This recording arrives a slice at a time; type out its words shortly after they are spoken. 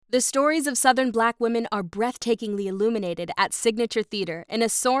The stories of Southern Black women are breathtakingly illuminated at Signature Theater in a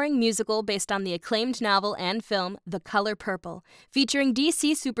soaring musical based on the acclaimed novel and film The Color Purple, featuring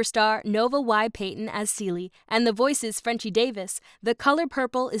DC superstar Nova Y. Payton as Celie and the voices Frenchie Davis. The Color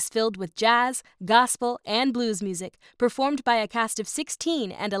Purple is filled with jazz, gospel, and blues music, performed by a cast of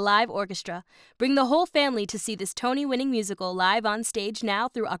 16 and a live orchestra. Bring the whole family to see this Tony-winning musical live on stage now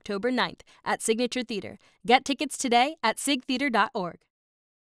through October 9th at Signature Theater. Get tickets today at sigtheater.org.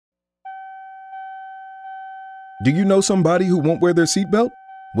 Do you know somebody who won't wear their seatbelt?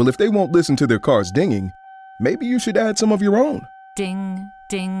 Well, if they won't listen to their cars dinging, maybe you should add some of your own. Ding,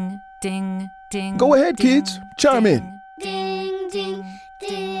 ding, ding, ding. Go ahead, ding, kids. Chime ding, in. Ding, ding,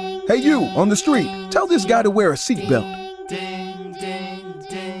 ding. Hey, you on the street, tell this guy to wear a seatbelt. Ding, ding,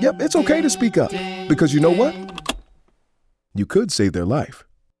 ding. Yep, it's okay to speak up, because you know what? You could save their life.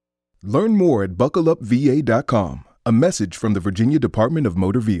 Learn more at buckleupva.com. A message from the Virginia Department of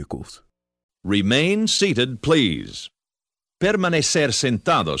Motor Vehicles. Remain seated, please. Permanecer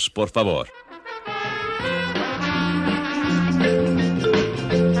sentados, por favor.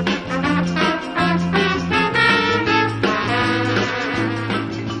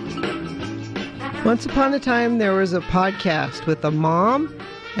 Once upon a time, there was a podcast with a mom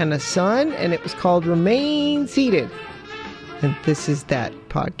and a son, and it was called Remain Seated. And this is that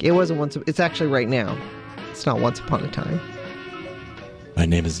podcast. It wasn't once. It's actually right now. It's not once upon a time. My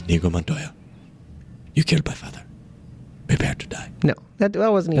name is Inigo Montoya. You killed my father. Prepare to die. No, that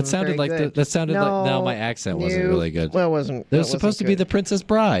wasn't even That sounded very like good. that sounded like no, my accent wasn't really good. Well, it wasn't. It was supposed to be the Princess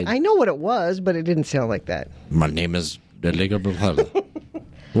Bride. I know what it was, but it didn't sound like that. My name is Inigo Montoya.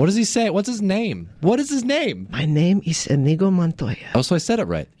 What does he say? What's his name? What is his name? My name is Inigo Montoya. Oh, so I said it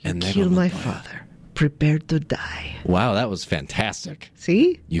right. Kill my father. Prepare to die. Wow, that was fantastic.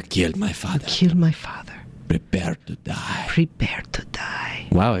 See? You killed my father. Kill my father. Prepare to die. Prepare to die.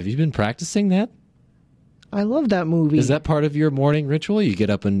 Wow, have you been practicing that? I love that movie. Is that part of your morning ritual? You get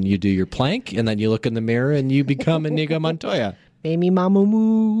up and you do your plank, and then you look in the mirror and you become Inigo Montoya. Mamie Mama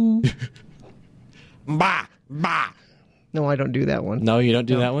Moo. Bah! Bah! No, I don't do that one. No, you don't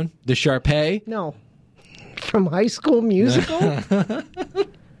do that one? The Sharpay? No. From High School Musical?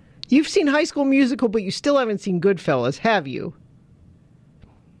 You've seen High School Musical, but you still haven't seen Goodfellas, have you?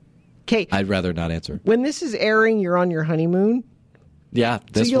 Okay. I'd rather not answer. When this is airing, you're on your honeymoon. Yeah,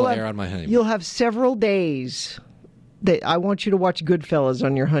 this will air on my honeymoon. You'll have several days that I want you to watch Goodfellas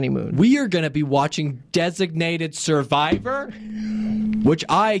on your honeymoon. We are going to be watching Designated Survivor, which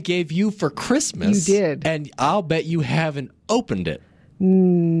I gave you for Christmas. You did. And I'll bet you haven't opened it.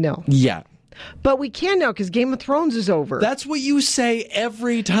 No. Yeah. But we can now because Game of Thrones is over. That's what you say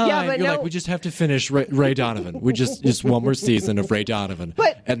every time. Yeah, but You're no. like, we just have to finish Ray Donovan. We just one more season of Ray Donovan.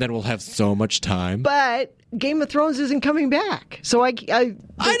 And then we'll have so much time. But Game of Thrones isn't coming back. So you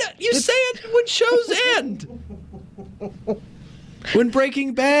say it when shows end. When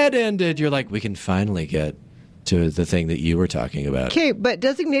Breaking Bad ended, you're like, we can finally get to the thing that you were talking about. Okay, but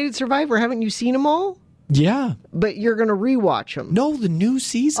Designated Survivor, haven't you seen them all? Yeah. But you're going to rewatch them. No, the new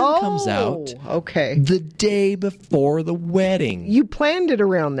season comes out. Okay. The day before the wedding. You planned it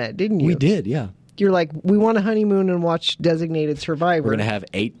around that, didn't you? We did, yeah. You're like, we want a honeymoon and watch Designated Survivor. We're going to have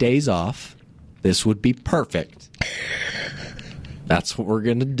 8 days off. This would be perfect. That's what we're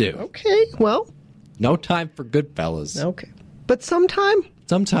going to do. Okay, well. No time for Goodfellas. Okay. But sometime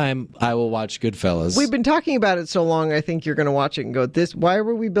I will watch Goodfellas. We've been talking about it so long, I think you're going to watch it and go, why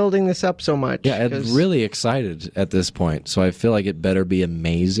were we building this up so much? Yeah, I'm really excited at this point, so I feel like it better be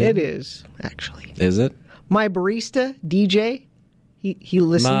amazing. It is, actually. Is it? My barista, DJ, he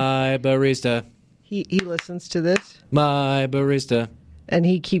listens. My barista. He listens to this. My barista. And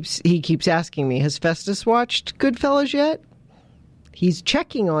he keeps asking me, has Festus watched Goodfellas yet? He's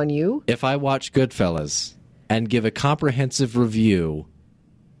checking on you. If I watch Goodfellas and give a comprehensive review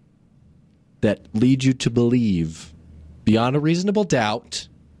that leads you to believe, beyond a reasonable doubt,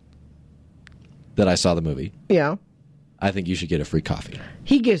 that I saw the movie. Yeah. I think you should get a free coffee.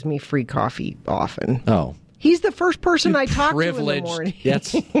 He gives me free coffee often. Oh. He's the first person I talk to in the morning.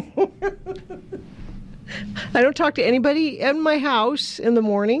 Yes. I don't talk to anybody in my house in the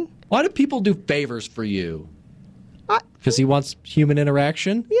morning. Why do people do favors for you? Because he wants human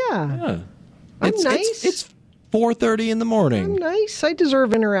interaction? Yeah. I'm nice. It's 4:30 in the morning. I'm nice. I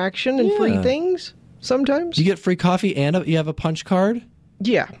deserve interaction and free things sometimes. You get free coffee and you have a punch card?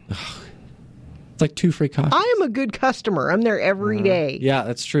 Yeah. It's like 2 free coffees. I am a good customer. I'm there every day. Yeah,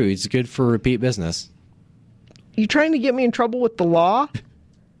 that's true. It's good for repeat business. You trying to get me in trouble with the law?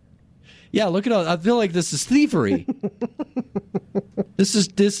 Yeah, look at all. I feel like this is thievery. This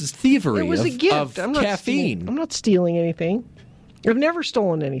is thievery. It was a gift. Of caffeine. I'm not stealing anything. I've never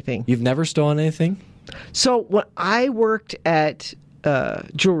stolen anything. You've never stolen anything? So when I worked at a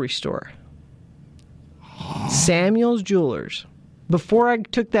jewelry store, Samuel's Jewelers, before I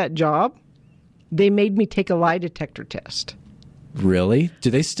took that job, they made me take a lie detector test. Really? Do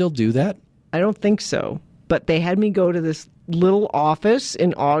they still do that? I don't think so. But they had me go to this little office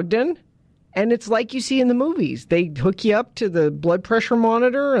in Ogden, and it's like you see in the movies. They hook you up to the blood pressure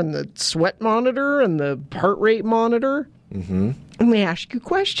monitor and the sweat monitor and the heart rate monitor. Mm-hmm. And they ask you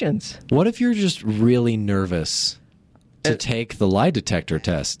questions. What if you're just really nervous to take the lie detector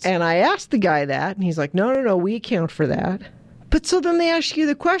test? And I asked the guy that, and he's like, no, we account for that. But so then they ask you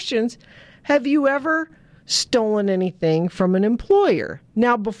the questions. Have you ever stolen anything from an employer?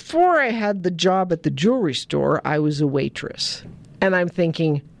 Now, before I had the job at the jewelry store, I was a waitress. And I'm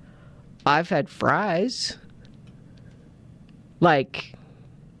thinking, I've had fries. Like,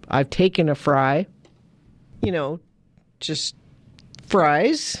 I've taken a fry, just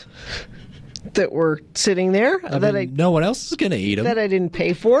fries that were sitting there no one else is going to eat them. that I didn't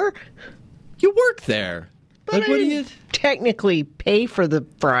pay for. You work there. But I didn't technically pay for the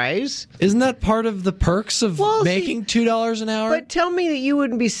fries. Isn't that part of the perks of making $2 an hour? But tell me that you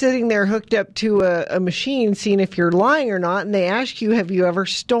wouldn't be sitting there hooked up to a machine seeing if you're lying or not, and they ask you, have you ever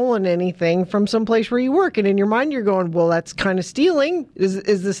stolen anything from someplace where you work? And in your mind you're going, well, that's kind of stealing.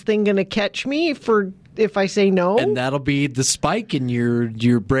 Is this thing going to catch me if I say no? And that'll be the spike in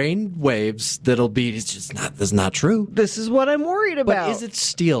your brain waves that'll be, that's not true. This is what I'm worried about. But is it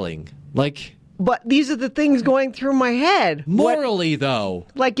stealing? But these are the things going through my head. Morally, though.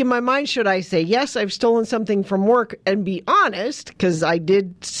 Like in my mind, should I say, yes, I've stolen something from work and be honest, because I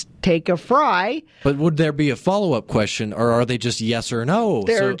did take a fry. But would there be a follow-up question, or are they just yes or no?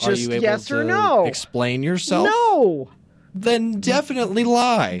 They're so are just you able yes to or no. explain yourself? No. Then definitely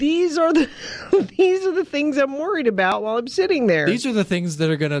lie. These are the things I'm worried about while I'm sitting there. These are the things that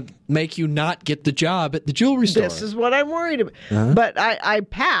are going to make you not get the job at the jewelry store. This is what I'm worried about. But I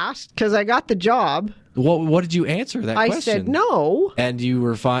passed because I got the job. What did you answer that question? I said no. And you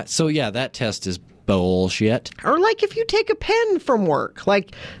were fine. So yeah, that test is bullshit. Or like if you take a pen from work,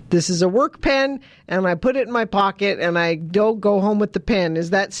 like this is a work pen and I put it in my pocket and I don't go home with the pen.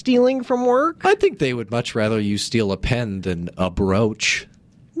 Is that stealing from work? I think they would much rather you steal a pen than a brooch.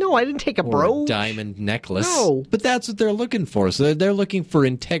 No, I didn't take a or brooch. A diamond necklace. No. But that's what they're looking for. So they're looking for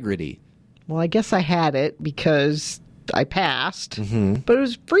integrity. Well, I guess I had it because I passed. Mm-hmm. But it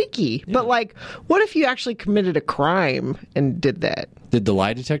was freaky. Yeah. But like, what if you actually committed a crime and did that? Did the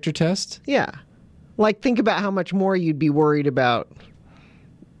lie detector test? Yeah. Like, think about how much more you'd be worried about.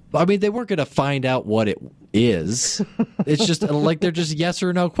 I mean, they weren't going to find out what it is. It's just like they're just yes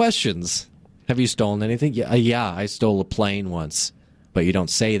or no questions. Have you stolen anything? Yeah, I stole a plane once. But you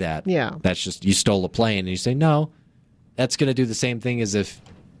don't say that. Yeah. That's just, you stole a plane, and you say, no. That's going to do the same thing as if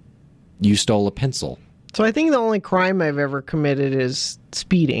you stole a pencil. So I think the only crime I've ever committed is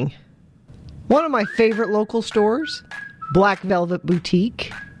speeding. One of my favorite local stores, Black Velvet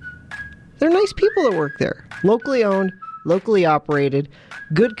Boutique. They're nice people that work there. Locally owned, locally operated.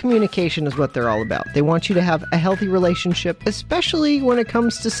 Good communication is what they're all about. They want you to have a healthy relationship, especially when it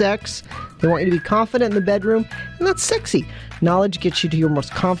comes to sex. They want you to be confident in the bedroom, and that's sexy. Knowledge gets you to your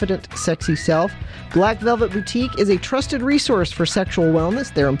most confident, sexy self. Black Velvet Boutique is a trusted resource for sexual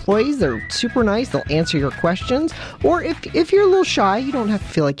wellness. Their employees, they're super nice. They'll answer your questions. Or if you're a little shy, you don't have to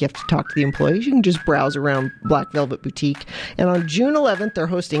feel like you have to talk to the employees. You can just browse around Black Velvet Boutique. And on June 11th, they're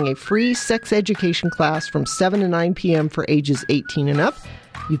hosting a free sex education class from 7 to 9 p.m. for ages 18 and up.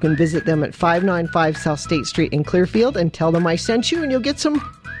 You can visit them at 595 South State Street in Clearfield and tell them I sent you, and you'll get some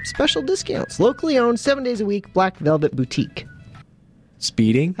special discounts. Locally owned, 7 days a week, Black Velvet Boutique.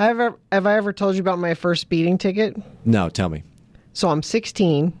 Speeding? Have I ever told you about my first speeding ticket? No, tell me. So I'm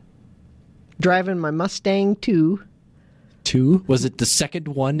 16, driving my Mustang 2. 2? Was it the second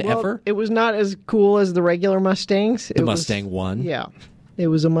one ever? It was not as cool as the regular Mustangs. The Mustang 1? Yeah. It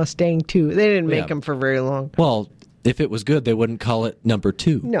was a Mustang 2. They didn't make them for very long. Well, if it was good, they wouldn't call it number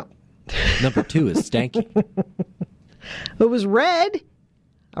 2. No. Number 2 is stanky. It was red.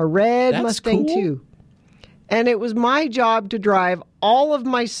 A red That's Mustang cool. 2. And it was my job to drive all of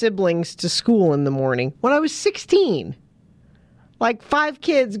my siblings to school in the morning when I was 16. Like 5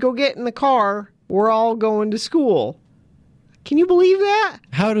 kids go get in the car. We're all going to school. Can you believe that?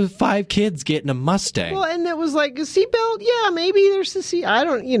 How do 5 kids get in a Mustang? Well, and it was like a seatbelt. Yeah, maybe there's a seat. I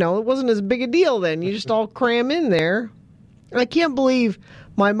don't, it wasn't as big a deal then. You just all cram in there. I can't believe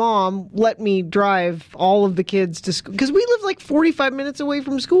my mom let me drive all of the kids to school because we live like 45 minutes away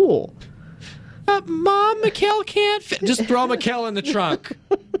from school. Mom, Mikkel can't fit. Just throw Mikkel in the trunk.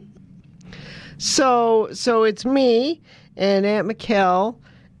 So it's me and Aunt McKell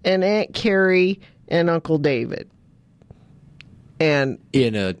and Aunt Carrie and Uncle David. And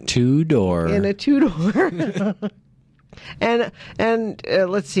In a two-door. And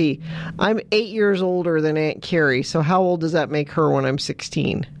let's see. I'm 8 years older than Aunt Carrie, so how old does that make her when I'm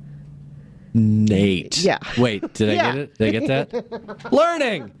 16? Nate. Yeah. Wait, did I Yeah. get it? Did I get that?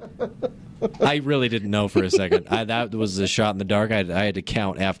 Learning! I really didn't know for a second. That was a shot in the dark. I had to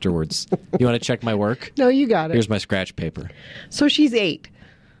count afterwards. You want to check my work? No, you got it. Here's my scratch paper. So she's 8.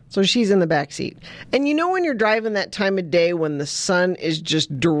 So she's in the back seat. And you know when you're driving that time of day when the sun is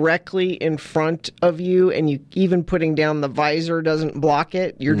just directly in front of you and you even putting down the visor doesn't block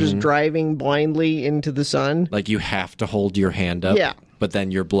it? You're just driving blindly into the sun? Like you have to hold your hand up. Yeah. But then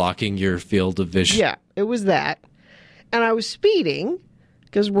you're blocking your field of vision. Yeah, it was that. And I was speeding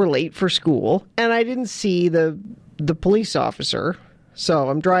because we're late for school, and I didn't see the police officer. So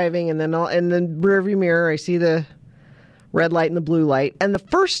I'm driving, and then in the rearview mirror, I see the red light and the blue light. And the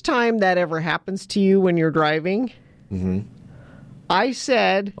first time that ever happens to you when you're driving, I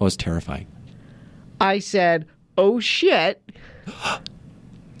said, Oh, it's terrifying. oh shit.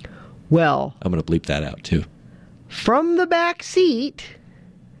 Well, I'm going to bleep that out too. from the back seat,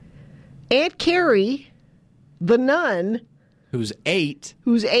 Aunt Carrie, the nun, Who's 8?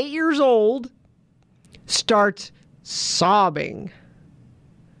 who's 8 years old, starts sobbing.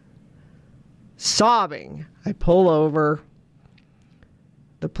 Sobbing. I pull over.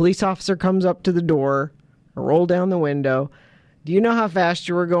 The police officer comes up to the door. I roll down the window. Do you know how fast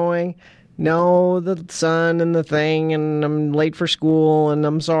you were going? No, the sun and the thing, and I'm late for school, and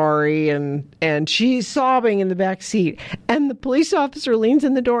I'm sorry, and she's sobbing in the back seat. And the police officer leans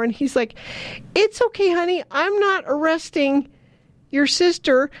in the door, and he's like, "It's okay, honey. I'm not arresting your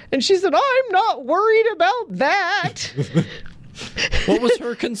sister." And she said, "I'm not worried about that." What was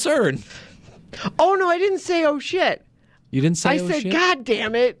her concern? Oh, no, I didn't say, "Oh, shit." You didn't say I oh, said, shit? "God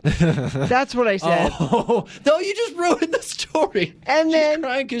damn it." That's what I said. Oh, no, you just ruined the story. And She's then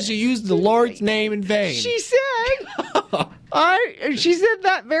crying because you used the Lord's name in vain. she said, she said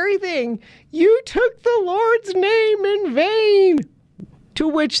that very thing. "You took the Lord's name in vain." To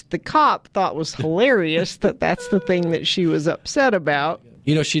which the cop thought was hilarious that that's the thing that she was upset about.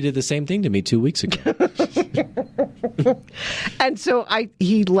 You know, she did the same thing to me 2 weeks ago. And so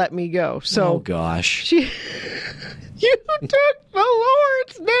he let me go. So Oh, gosh. you took the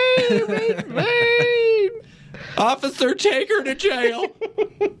Lord's name in vain. Officer, take her to jail.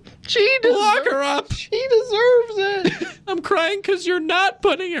 She Lock her up. She deserves it. I'm crying because you're not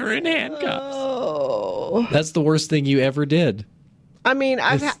putting her in handcuffs. Oh. That's the worst thing you ever did. I mean,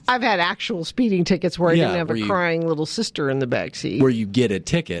 I've had actual speeding tickets where I Yeah, didn't have where a you- crying little sister in the back seat. Where you get a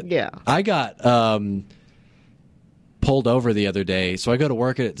ticket. Yeah. I got pulled over the other day. So I go to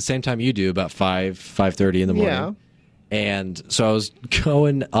work at the same time you do, about 5:30 in the morning. Yeah. And so I was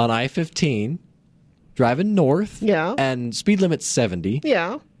going on I-15, driving north. Yeah. And speed limit's 70.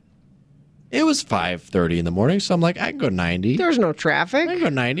 Yeah. It was 5:30 in the morning, so I'm like, I can go 90. There's no I traffic. can go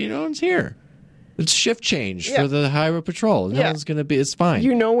 90. No one's here. It's shift change Yeah. for the highway patrol. No Yeah. one's going to be. It's fine.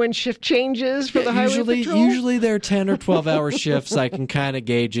 You know when shift changes for the highway patrol? Usually they're 10 or 12-hour shifts. I can kind of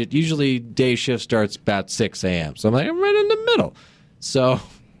gauge it. Usually day shift starts about 6 a.m. So I'm like, I'm right in the middle. So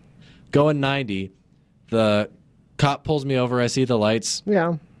going 90, the cop pulls me over. I see the lights.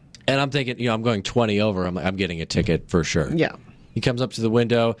 Yeah. And I'm thinking, I'm going 20 over. I'm getting a ticket for sure. Yeah. He comes up to the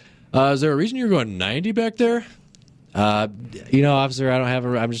window. Is there a reason you're going 90 back there? Officer, I don't have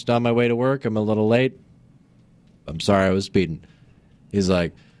I'm just on my way to work. I'm a little late. I'm sorry, I was speeding. He's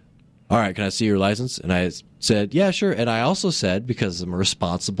like, all right, can I see your license? And I said, yeah, sure. And I also said, because I'm a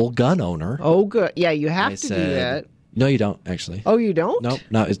responsible gun owner. Oh, good. Yeah, you have I to said, do that. No, you don't, actually. Oh, you don't?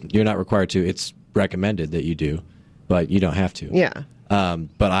 No, you're not required to. It's recommended that you do, but you don't have to. Yeah.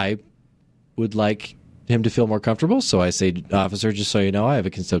 But I would like him to feel more comfortable. So I say, officer, just so you know, I have a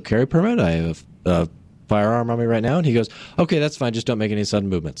concealed carry permit. I have a firearm on me right now. And he goes, okay, that's fine. Just don't make any sudden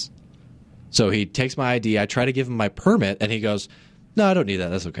movements. So he takes my ID. I try to give him my permit, and he goes, no, I don't need that.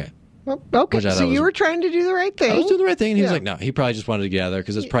 That's okay. Well, okay, Which I so thought you was- were trying to do the right thing. I was doing the right thing. And he was Yeah. like, no, he probably just wanted to get out of there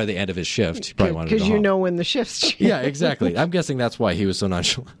because it's probably the end of his shift. He probably wanted to go Because you home. know when the shifts change. Yeah, exactly. I'm guessing that's why he was so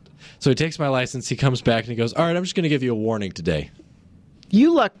nonchalant. So he takes my license. He comes back, and he goes, all right, I'm just going to give you a warning today.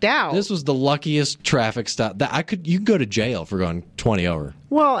 You lucked out. This was the luckiest traffic stop that you can go to jail for going 20 over.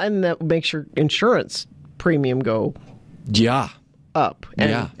 Well, and that makes your insurance premium go Yeah. up. And,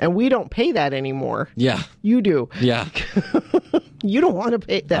 Yeah. and we don't pay that anymore. Yeah. You do. Yeah. You don't want to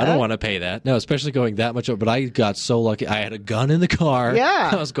pay that. I don't want to pay that. No, especially going that much over. But I got so lucky. I had a gun in the car. Yeah.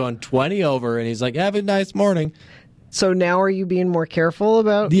 I was going 20 over, and he's like, have a nice morning. So now are you being more careful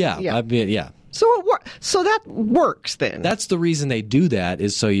about? Yeah. So that works then. That's the reason they do that,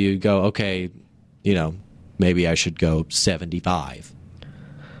 is so you go, okay, maybe I should go 75.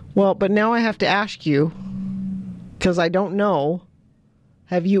 Well, but now I have to ask you, because I don't know,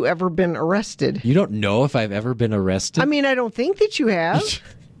 have you ever been arrested? You don't know if I've ever been arrested? I mean, I don't think that you have.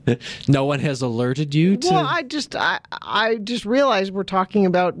 No one has alerted you to... Well, I just realized we're talking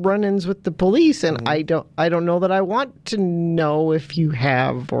about run-ins with the police, and I don't know that I want to know if you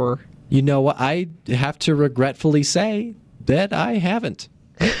have or... You know what? I have to regretfully say that I haven't.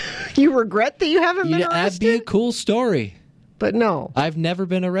 You regret that you haven't been arrested? That'd be a cool story. But no. I've never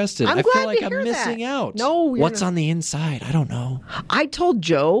been arrested. I'm I glad feel like to I'm hear missing that. out. No, you're What's not. on the inside? I don't know. I told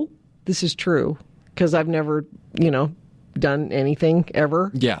Joe, this is true, because I've never, done anything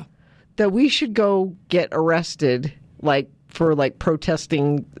ever, Yeah. that we should go get arrested, for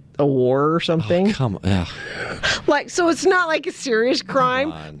protesting a war or something. Oh, come on. So it's not like a serious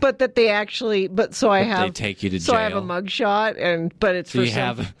crime, on. but that they actually, They take you to so I have a jail. mugshot, but it's So for you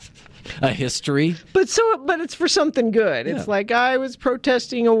have a history. but it's for something good. Yeah. It's like I was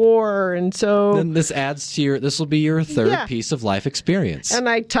protesting a war, and so Then this adds to this will be your third Yeah. piece of life experience. and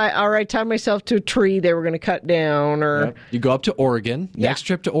I tie myself to a tree they were going to cut down, or Yep. You go up to Oregon. Yeah. Next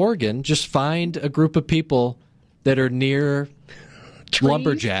trip to Oregon, just find a group of people that are near trees,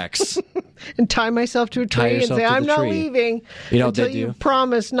 lumberjacks. and tie myself to a Tie tree and yourself say to I'm the not tree. leaving You know what until they you do?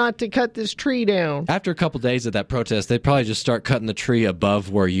 promise not to cut this tree down. After a couple days of that protest, they'd probably just start cutting the tree above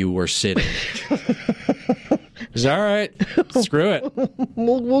where you were sitting. It's all right. Screw it.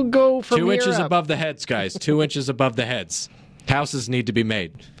 We'll go from 2 here inches up. above the heads, guys. 2 inches above the heads. Houses need to be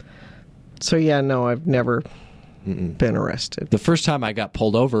made. So yeah, no, I've never been arrested. The first time I got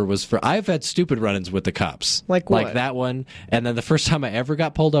pulled over was I've had stupid run-ins with the cops. Like what? Like that one. And then the first time I ever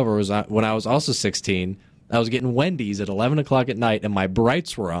got pulled over was when I was also 16. I was getting Wendy's at 11 o'clock at night, and my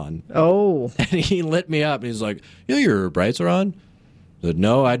brights were on. Oh, And he lit me up, and he's like, "Yeah, your brights are on?" I said,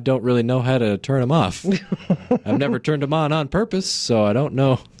 "No, I don't really know how to turn them off. I've never turned them on purpose, so I don't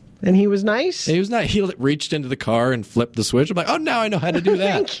know." and he was nice. He was not. He reached into the car and flipped the switch. I'm like, "Oh, now I know how to do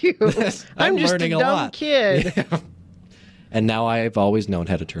that." Thank you. I'm just learning a a dumb lot. kid. And now I've always known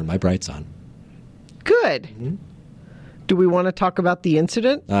how to turn my brights on. Good. Do we want to talk about the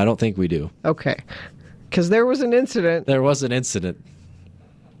incident? I don't think we do. Okay. Because there was an incident. There was an incident.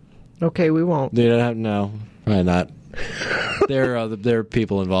 Okay, we won't. No, probably not. There are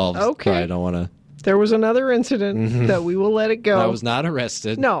people involved. Okay. I don't want to. There was another incident that we will let it go. I was not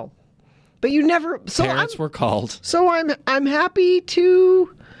arrested. No. But you never. So Parents were called. I'm happy to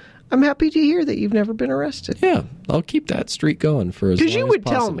hear that you've never been arrested. Yeah, I'll keep that streak going for as long 'Cause you as would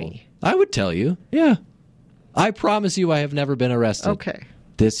tell possible. me. I would tell you. Yeah. I promise you I have never been arrested. Okay.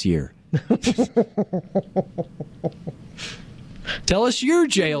 This year. Tell us your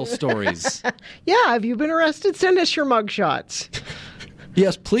jail stories. Yeah, have you been arrested? Send us your mugshots.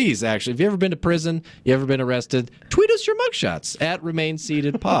 Yes, please, actually. If you've ever been to prison, you ever been arrested, tweet us your mugshots at Remain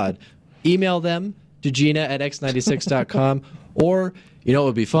Seated Pod. Email them to Gina at x96.com. Or, it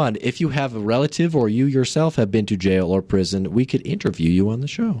would be fun. If you have a relative or you yourself have been to jail or prison, we could interview you on the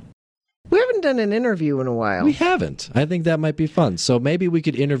show. We haven't done an interview in a while. We haven't. I think that might be fun. So maybe we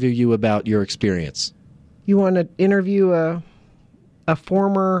could interview you about your experience. You want to interview a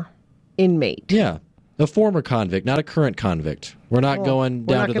former inmate? Yeah. A former convict, not a current convict. We're not going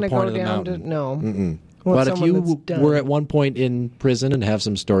We're down not to the gonna point go of the down mountain. no. Mm-mm. Want But if someone you that's done. were at one point in prison and have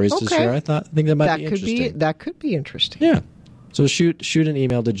some stories to Okay. share, I think that might be could interesting. that could be interesting. Yeah. So shoot an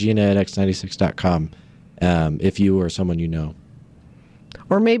email to Gina at x96.com if you or someone you know.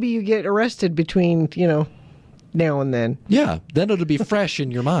 Or maybe you get arrested between, now and then. Yeah. Then it'll be fresh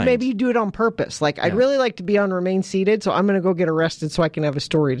in your mind. Maybe you do it on purpose. Like, I'd Yeah. really like to be on Remain Seated, so I'm going to go get arrested so I can have a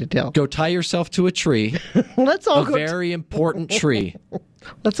story to tell. Go tie yourself to a tree, Let's all a go. very important tree.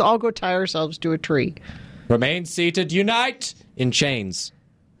 Let's all go tie ourselves to a tree. Remain seated, unite in chains.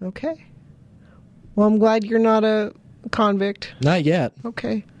 Okay. Well, I'm glad you're not a convict. Not yet.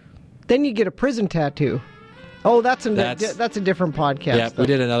 Okay. Then you get a prison tattoo. Oh, that's a different podcast. Yeah, we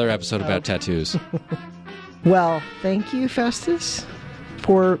did another episode about tattoos. Well, thank you, Festus,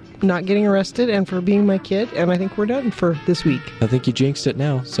 for not getting arrested and for being my kid. And I think we're done for this week. I think you jinxed it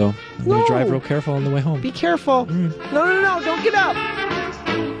now, so I'm going No. to drive real careful on the way home. Be careful. No, don't get up.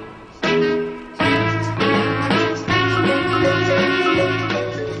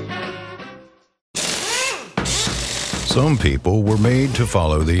 Some people were made to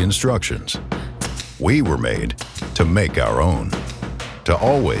follow the instructions. We were made to make our own. To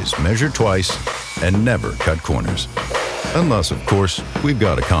always measure twice and never cut corners. Unless, of course, we've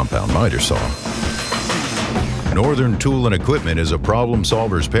got a compound miter saw. Northern Tool and Equipment is a problem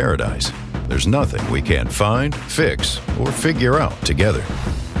solver's paradise. There's nothing we can't find, fix, or figure out together.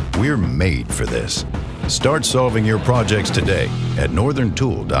 We're made for this. Start solving your projects today at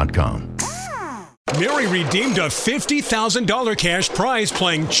northerntool.com. Mary redeemed a $50,000 cash prize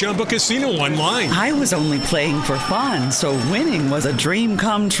playing Chumba Casino online. I was only playing for fun, so winning was a dream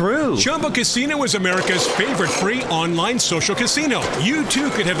come true. Chumba Casino is America's favorite free online social casino. You too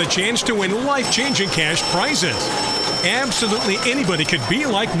could have the chance to win life-changing cash prizes. Absolutely anybody could be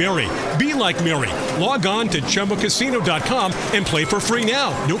like Mary. Be like Mary. Log on to ChumbaCasino.com and play for free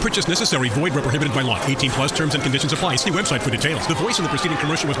now. No purchase necessary. Void where prohibited by law. 18 plus terms and conditions apply. See website for details. The voice in the preceding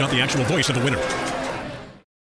commercial was not the actual voice of the winner.